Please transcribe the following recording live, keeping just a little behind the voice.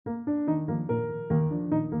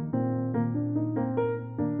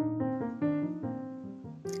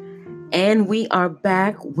And we are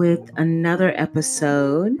back with another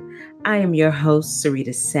episode. I am your host,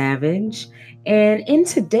 Sarita Savage. And in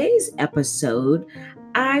today's episode,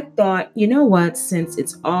 I thought, you know what, since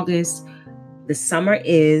it's August, the summer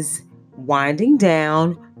is winding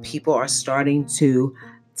down, people are starting to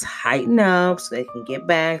tighten up so they can get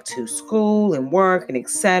back to school and work and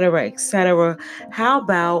etc. etc. How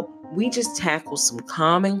about we just tackle some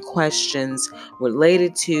common questions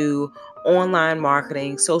related to online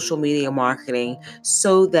marketing, social media marketing,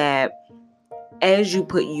 so that as you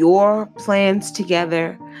put your plans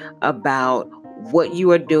together about what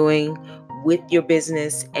you are doing with your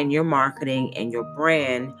business and your marketing and your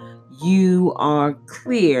brand, you are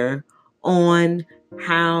clear on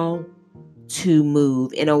how to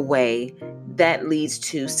move in a way that leads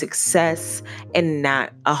to success and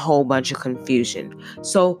not a whole bunch of confusion.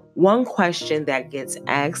 So, one question that gets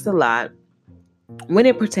asked a lot when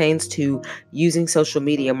it pertains to using social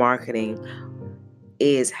media marketing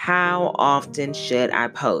is, how often should I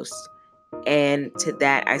post? And to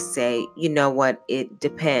that, I say, you know what? It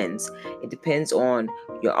depends. It depends on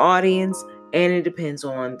your audience and it depends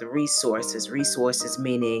on the resources. Resources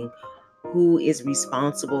meaning who is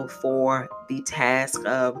responsible for the task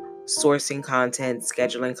of sourcing content,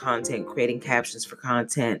 scheduling content, creating captions for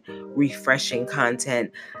content, refreshing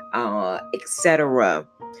content, etc.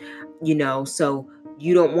 So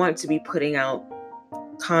you don't want to be putting out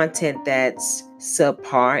content that's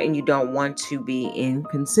subpar and you don't want to be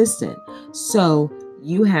inconsistent. So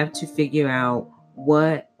you have to figure out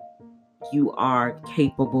what you are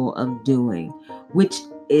capable of doing, which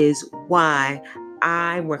is why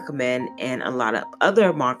I recommend, and a lot of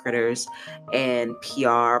other marketers and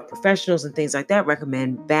PR professionals and things like that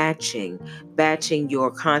recommend batching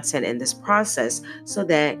your content in this process so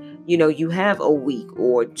that you have a week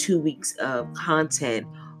or 2 weeks of content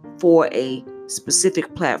for a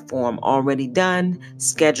specific platform already done,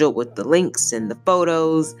 scheduled with the links and the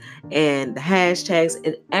photos and the hashtags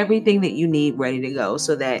and everything that you need ready to go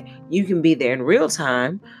so that you can be there in real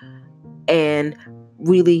time and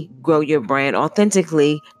really grow your brand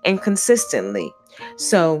authentically and consistently.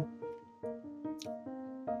 So,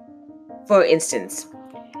 for instance,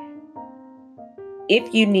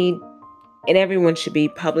 if you need, and everyone should be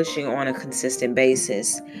publishing on a consistent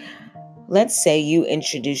basis, let's say you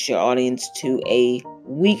introduce your audience to a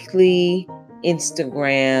weekly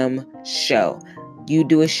Instagram show. You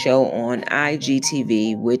do a show on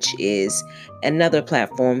IGTV, which is another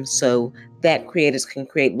platform so that creators can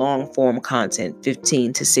create long form content,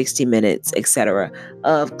 15 to 60 minutes, etc.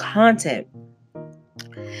 of content.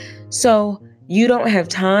 So you don't have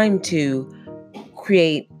time to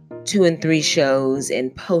create 2 and 3 shows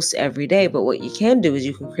and post every day. But what you can do is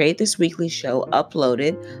you can create this weekly show, upload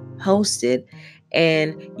it, post it,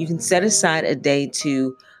 and you can set aside a day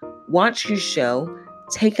to watch your show,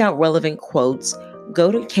 take out relevant quotes,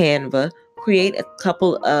 go to Canva, create a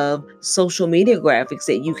couple of social media graphics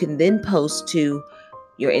that you can then post to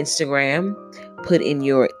your Instagram, put in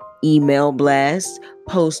your email blast,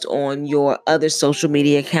 post on your other social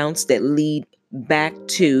media accounts that lead back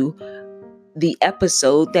to the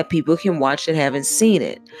episode that people can watch that haven't seen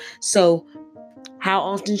it. So how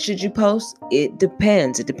often should you post? It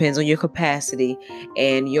depends. It depends on your capacity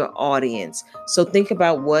and your audience. So think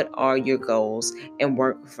about what are your goals and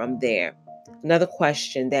work from there. Another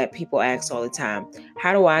question that people ask all the time: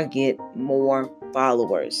 how do I get more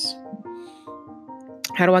followers?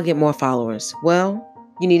 How do I get more followers? Well,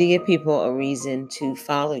 you need to give people a reason to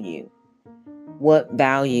follow you. What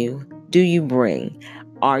value do you bring?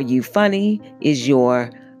 Are you funny? Is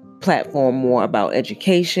your platform more about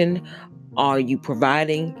education? Are you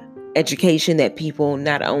providing education that people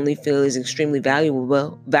not only feel is extremely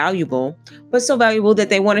valuable, but so valuable that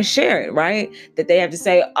they want to share it, right? That they have to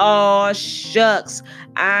say, oh, shucks,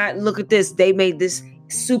 I look at this. They made this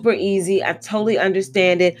super easy. I totally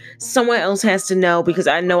understand it. Someone else has to know because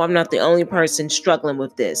I know I'm not the only person struggling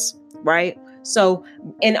with this, right? So,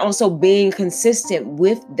 and also being consistent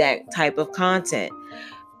with that type of content.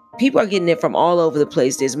 People are getting it from all over the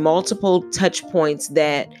place. There's multiple touch points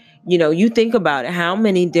that, you think about it. How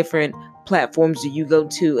many different platforms do you go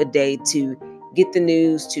to a day to get the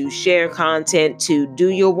news, to share content, to do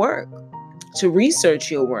your work, to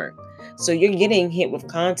research your work? So you're getting hit with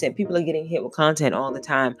content. People are getting hit with content all the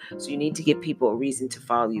time. So you need to give people a reason to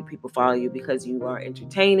follow you. People follow you because you are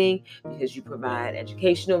entertaining, because you provide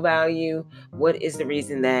educational value. What is the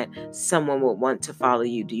reason that someone would want to follow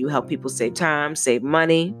you? Do you help people save time, save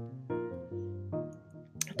money?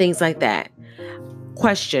 Things like that.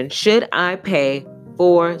 Question: should I pay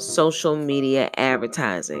for social media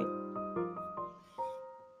advertising?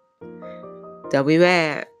 Don't be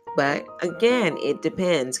mad. But again, it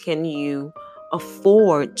depends. Can you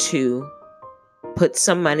afford to put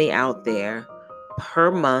some money out there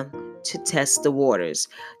per month to test the waters?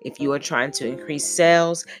 If you are trying to increase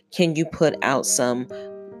sales, can you put out some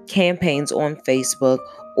campaigns on Facebook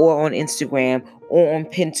or on Instagram or on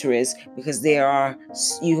Pinterest? Because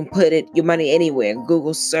you can put your money anywhere.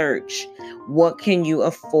 Google search. What can you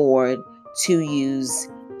afford to use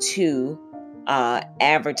to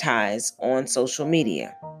advertise on social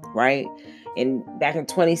media, right? And back in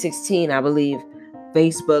 2016, I believe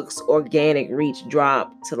Facebook's organic reach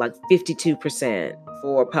dropped to like 52%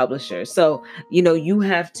 for publishers. So, you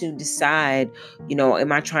have to decide,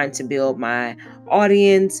 am I trying to build my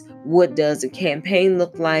audience? What does a campaign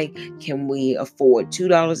look like? Can we afford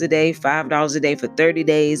 $2 a day, $5 a day for 30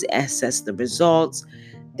 days? Assess the results,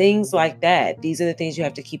 things like that. These are the things you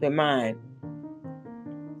have to keep in mind.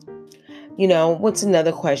 What's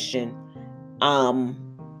another question?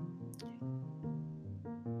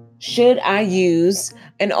 Should I use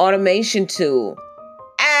an automation tool?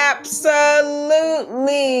 Absolutely.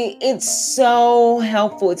 It's so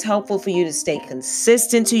helpful. It's helpful for you to stay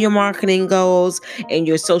consistent to your marketing goals and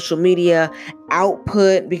your social media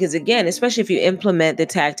output. Because again, especially if you implement the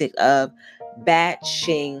tactic of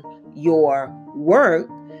batching your work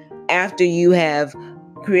after you have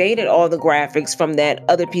created all the graphics from that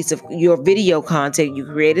other piece of your video content, you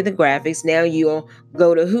created the graphics. Now you'll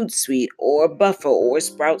go to Hootsuite or Buffer or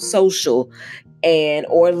Sprout Social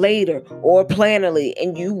or Later or Plannerly,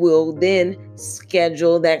 and you will then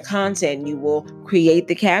schedule that content. You will create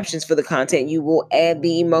the captions for the content. You will add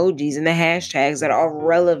the emojis and the hashtags that are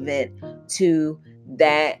relevant to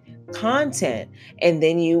that content. And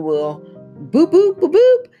then you will boop, boop, boop,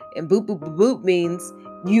 boop. And boop, boop, boop, boop means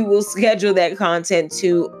you will schedule that content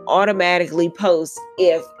to automatically post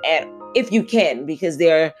if you can, because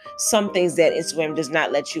there are some things that Instagram does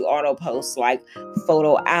not let you auto post, like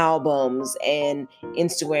photo albums and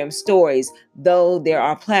Instagram stories, though there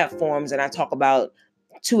are platforms, and I talk about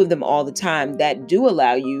two of them all the time, that do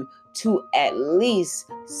allow you to at least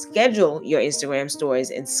schedule your Instagram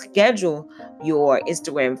stories and schedule your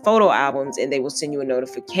Instagram photo albums, and they will send you a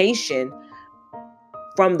notification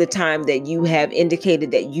from the time that you have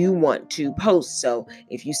indicated that you want to post. So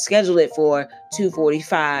if you schedule it for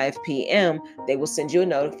 2:45 p.m., they will send you a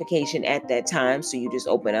notification at that time. So you just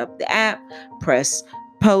open up the app, press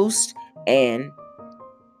post, and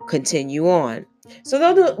continue on. So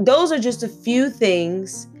those are just a few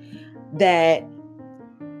things that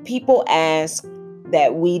people ask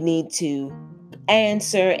that we need to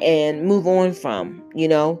answer and move on from.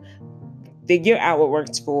 Figure out what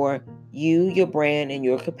works for you, your brand, and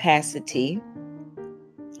your capacity.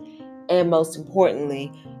 And most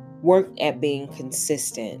importantly, work at being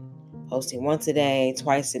consistent. Posting once a day,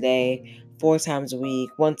 twice a day, 4 times a week,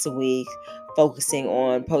 once a week, focusing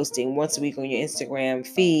on posting once a week on your Instagram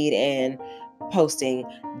feed and posting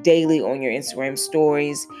daily on your Instagram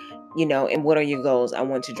stories. And what are your goals? I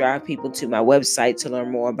want to drive people to my website to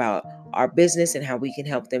learn more about our business and how we can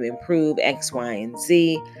help them improve X, Y, and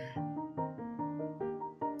Z.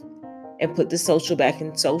 And put the social back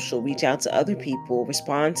in social. Reach out to other people,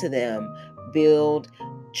 respond to them, build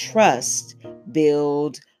trust,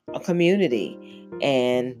 build a community,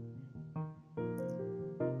 and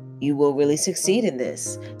you will really succeed in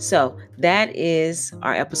this. So that is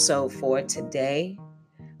our episode for today.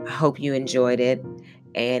 I hope you enjoyed it.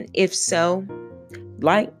 And if so,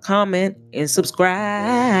 like, comment, and subscribe.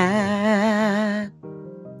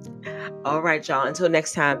 All right, y'all. Until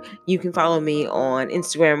next time, you can follow me on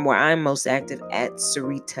Instagram, where I'm most active at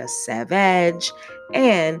Sarita Savage.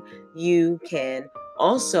 And you can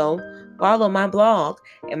also follow my blog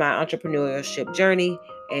and my entrepreneurship journey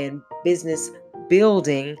and business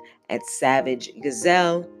building at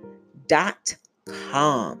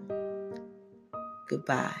savagegazelle.com.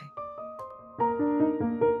 Goodbye.